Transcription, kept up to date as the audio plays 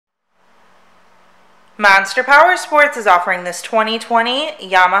Monster Powersports is offering this 2020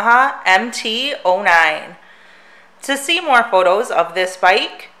 Yamaha MT-09. To see more photos of this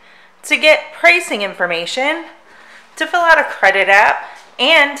bike, to get pricing information, to fill out a credit app,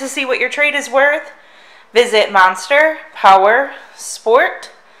 and to see what your trade is worth, visit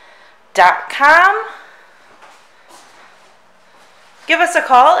monsterpowersport.com. Give us a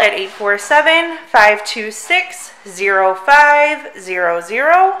call at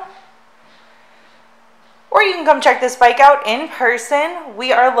 847-526-0500. Or you can come check this bike out in person.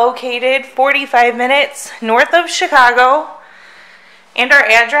 We are located 45 minutes north of Chicago. And our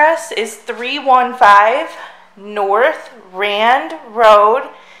address is 315 North Rand Road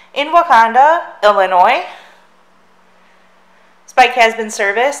in Wauconda, Illinois. This bike has been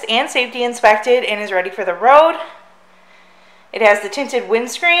serviced and safety inspected and is ready for the road. It has the tinted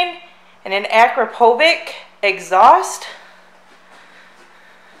windscreen and an Akrapovic exhaust.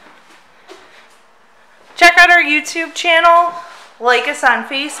 Check out our YouTube channel, like us on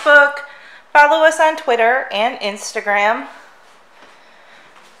Facebook, follow us on Twitter and Instagram.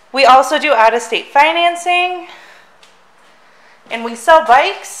 We also do out-of-state financing, and we sell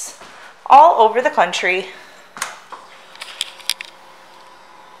bikes all over the country.